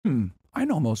I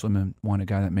know most women want a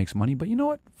guy that makes money, but you know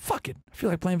what? Fuck it. I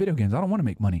feel like playing video games. I don't want to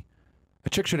make money.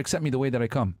 A chick should accept me the way that I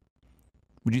come.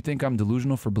 Would you think I'm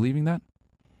delusional for believing that?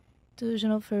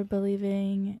 Delusional for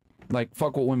believing... Like,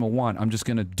 fuck what women want. I'm just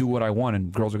going to do what I want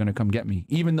and girls are going to come get me.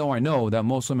 Even though I know that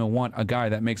most women want a guy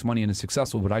that makes money and is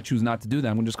successful, but I choose not to do that.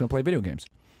 I'm just going to play video games.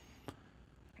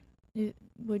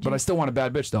 But I still want a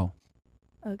bad bitch, though.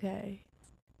 Okay.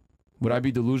 Would I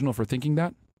be delusional for thinking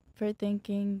that? For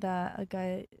thinking that a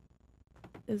guy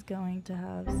is going to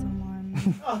have someone...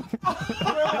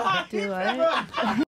 Do what?